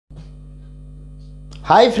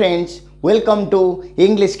Hi friends, welcome to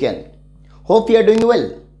English Gyan. Hope you are doing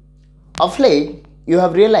well. Of late, you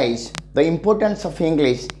have realized the importance of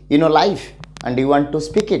English in your life and you want to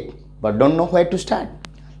speak it but don't know where to start.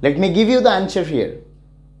 Let me give you the answer here.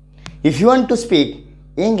 If you want to speak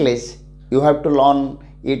English, you have to learn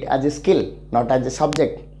it as a skill, not as a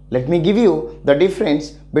subject. Let me give you the difference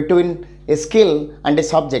between a skill and a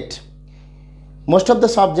subject. Most of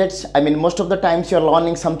the times you are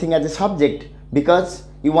learning something as a subject because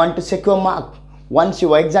you want to secure mark. Once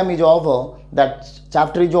your exam is over, that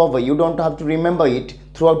chapter is over, you don't have to remember it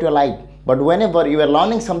throughout your life. But whenever you are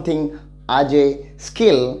learning something as a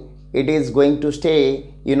skill, it is going to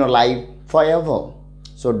stay in your life forever.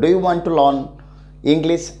 So do you want to learn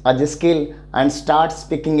English as a skill and start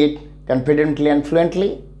speaking it confidently and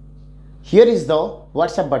fluently? Here is the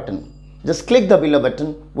WhatsApp button. Just click the below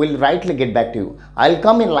button, we'll rightly get back to you. I'll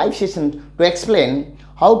come in live session to explain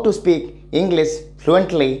how to speak English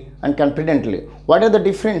fluently and confidently. What are the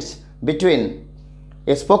difference between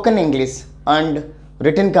a spoken English and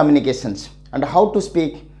written communications and how to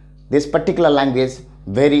speak this particular language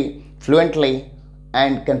very fluently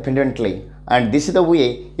and confidently. And this is the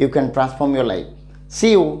way you can transform your life.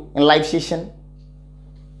 See you in live session.